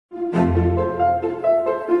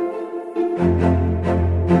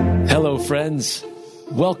friends.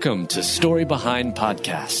 Welcome to Story Behind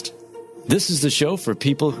Podcast. This is the show for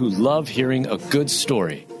people who love hearing a good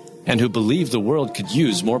story and who believe the world could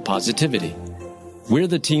use more positivity. We're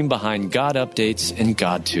the team behind God Updates and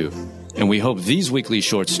God Too, and we hope these weekly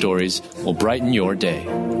short stories will brighten your day.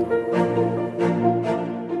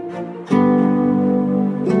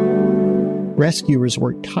 Rescuers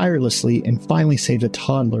worked tirelessly and finally saved a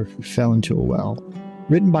toddler who fell into a well.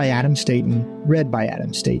 Written by Adam Staten, read by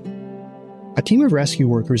Adam Staten. A team of rescue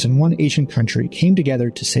workers in one Asian country came together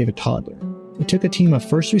to save a toddler. It took a team of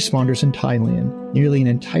first responders in Thailand nearly an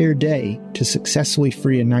entire day to successfully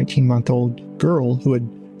free a 19-month-old girl who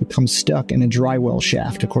had become stuck in a dry well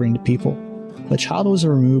shaft, according to People. The child was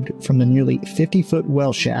removed from the nearly 50-foot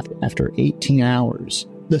well shaft after 18 hours.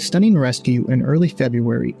 The stunning rescue in early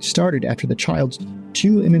February started after the child's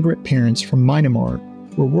two immigrant parents from Myanmar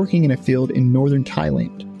were working in a field in northern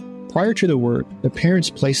Thailand. Prior to the work, the parents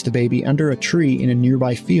placed the baby under a tree in a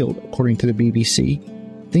nearby field, according to the BBC.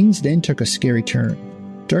 Things then took a scary turn.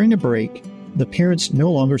 During a break, the parents no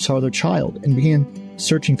longer saw their child and began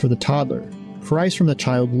searching for the toddler. Cries from the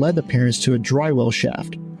child led the parents to a dry well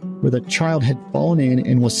shaft, where the child had fallen in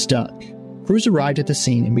and was stuck. Crews arrived at the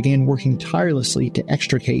scene and began working tirelessly to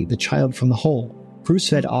extricate the child from the hole. Crews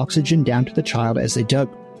fed oxygen down to the child as they dug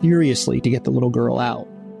furiously to get the little girl out.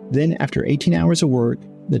 Then, after 18 hours of work,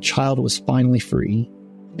 the child was finally free.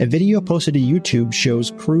 A video posted to YouTube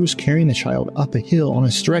shows crews carrying the child up a hill on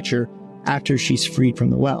a stretcher after she's freed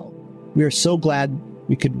from the well. We are so glad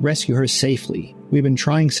we could rescue her safely. We've been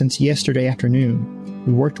trying since yesterday afternoon.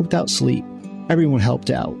 We worked without sleep. Everyone helped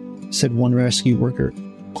out, said one rescue worker,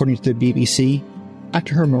 according to the BBC.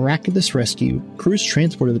 After her miraculous rescue, crews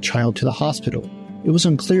transported the child to the hospital. It was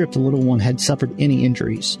unclear if the little one had suffered any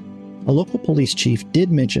injuries. A local police chief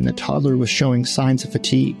did mention the toddler was showing signs of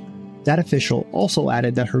fatigue. That official also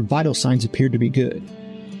added that her vital signs appeared to be good.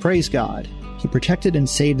 Praise God, He protected and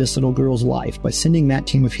saved this little girl's life by sending that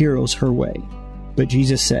team of heroes her way. But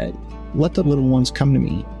Jesus said, "Let the little ones come to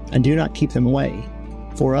me, and do not keep them away,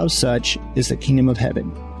 for of such is the kingdom of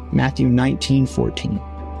heaven." Matthew 19:14.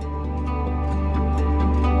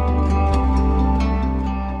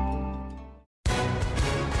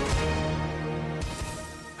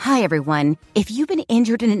 Hi, everyone. If you've been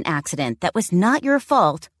injured in an accident that was not your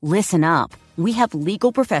fault, listen up. We have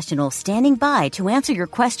legal professionals standing by to answer your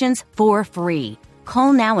questions for free.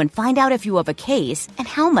 Call now and find out if you have a case and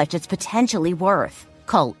how much it's potentially worth.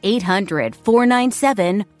 Call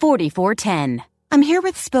 800-497-4410. I'm here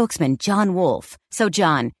with spokesman John Wolf. So,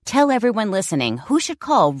 John, tell everyone listening who should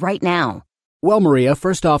call right now. Well, Maria,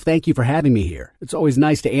 first off, thank you for having me here. It's always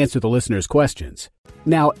nice to answer the listeners' questions.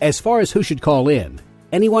 Now, as far as who should call in,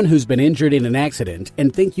 anyone who's been injured in an accident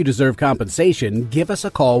and think you deserve compensation, give us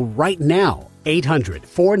a call right now.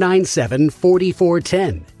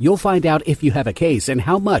 800-497-4410. You'll find out if you have a case and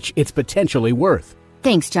how much it's potentially worth.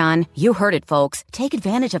 Thanks, John. You heard it, folks. Take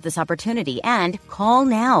advantage of this opportunity and call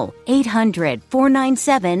now.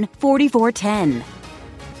 800-497-4410.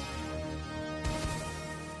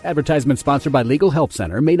 Advertisement sponsored by Legal Help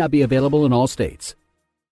Center. May not be available in all states.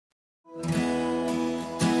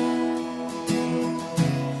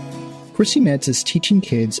 Chrissy Metz is teaching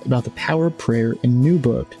kids about the power of prayer in a new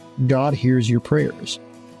book, God Hears Your Prayers,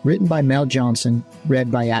 written by Mel Johnson,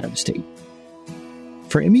 read by Adam Staten.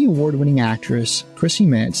 For Emmy Award-winning actress Chrissy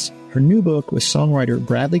Metz, her new book with songwriter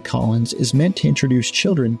Bradley Collins is meant to introduce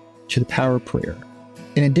children to the power of prayer.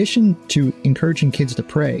 In addition to encouraging kids to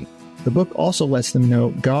pray, the book also lets them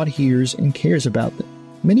know God hears and cares about them.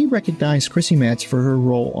 Many recognize Chrissy Metz for her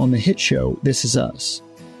role on the hit show This Is Us.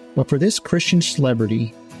 But for this Christian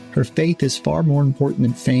celebrity, her faith is far more important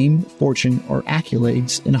than fame, fortune, or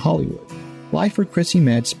accolades in Hollywood. Life for Chrissy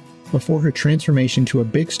Metz before her transformation to a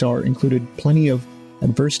big star included plenty of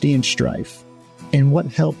adversity and strife. And what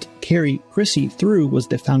helped carry Chrissy through was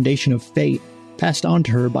the foundation of faith passed on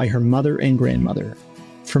to her by her mother and grandmother.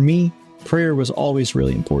 For me, prayer was always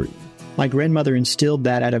really important. My grandmother instilled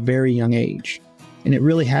that at a very young age, and it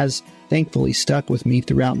really has thankfully stuck with me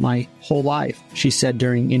throughout my whole life, she said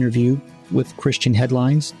during an interview with Christian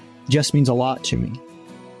Headlines. Just means a lot to me.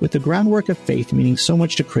 With the groundwork of faith meaning so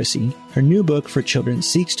much to Chrissy, her new book for children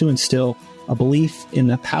seeks to instill a belief in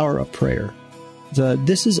the power of prayer. The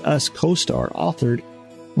This Is Us co-star authored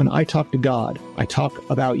When I Talk to God, I Talk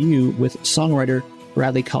About You with songwriter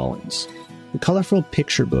Bradley Collins. The colorful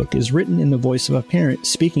picture book is written in the voice of a parent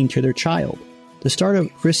speaking to their child. The start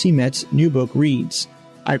of Chrissy Metz's new book reads,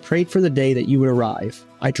 "I prayed for the day that you would arrive.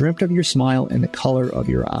 I dreamt of your smile and the color of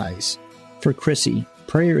your eyes." For Chrissy,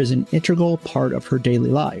 prayer is an integral part of her daily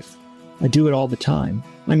life. I do it all the time.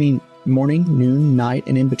 I mean, Morning, noon, night,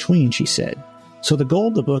 and in between, she said. So the goal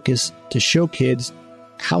of the book is to show kids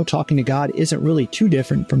how talking to God isn't really too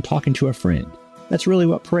different from talking to a friend. That's really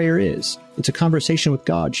what prayer is. It's a conversation with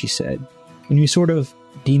God, she said. When you sort of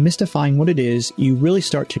demystifying what it is, you really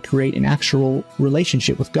start to create an actual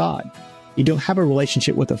relationship with God. You don't have a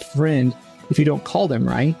relationship with a friend if you don't call them,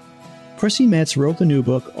 right? Chrissy Metz wrote the new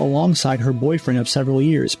book alongside her boyfriend of several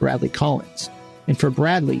years, Bradley Collins. And for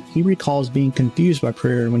Bradley, he recalls being confused by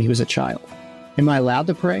prayer when he was a child. Am I allowed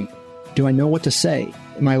to pray? Do I know what to say?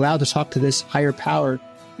 Am I allowed to talk to this higher power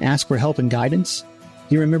and ask for help and guidance?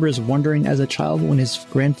 He remembers wondering as a child when his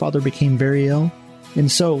grandfather became very ill.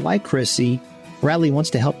 And so, like Chrissy, Bradley wants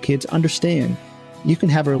to help kids understand you can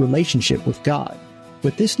have a relationship with God.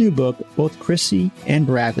 With this new book, both Chrissy and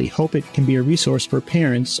Bradley hope it can be a resource for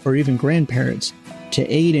parents or even grandparents to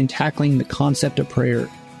aid in tackling the concept of prayer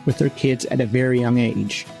with their kids at a very young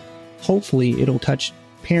age. Hopefully, it'll touch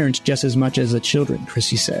parents just as much as the children,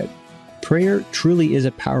 Chrissy said. Prayer truly is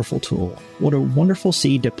a powerful tool. What a wonderful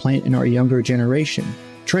seed to plant in our younger generation.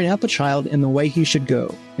 Train up a child in the way he should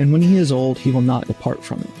go, and when he is old, he will not depart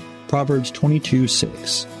from it. Proverbs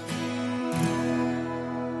 22:6.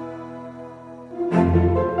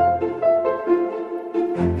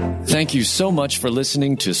 Thank you so much for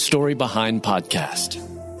listening to Story Behind Podcast.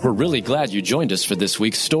 We're really glad you joined us for this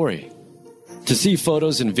week's story. To see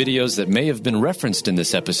photos and videos that may have been referenced in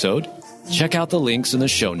this episode, check out the links in the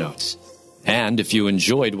show notes. And if you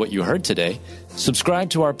enjoyed what you heard today, subscribe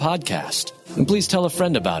to our podcast, and please tell a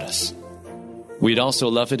friend about us. We'd also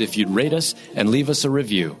love it if you'd rate us and leave us a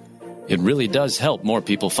review. It really does help more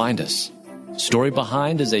people find us. Story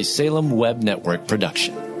Behind is a Salem Web Network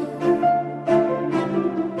production.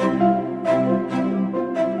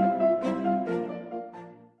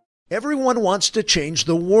 Everyone wants to change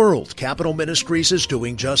the world. Capital Ministries is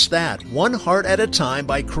doing just that, one heart at a time,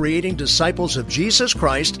 by creating disciples of Jesus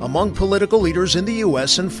Christ among political leaders in the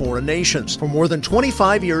U.S. and foreign nations. For more than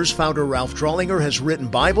 25 years, founder Ralph Drollinger has written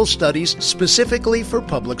Bible studies specifically for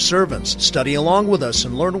public servants. Study along with us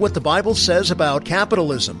and learn what the Bible says about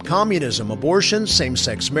capitalism, communism, abortion,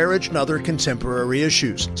 same-sex marriage, and other contemporary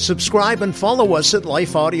issues. Subscribe and follow us at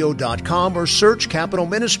lifeaudio.com or search Capital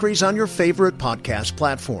Ministries on your favorite podcast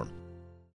platform.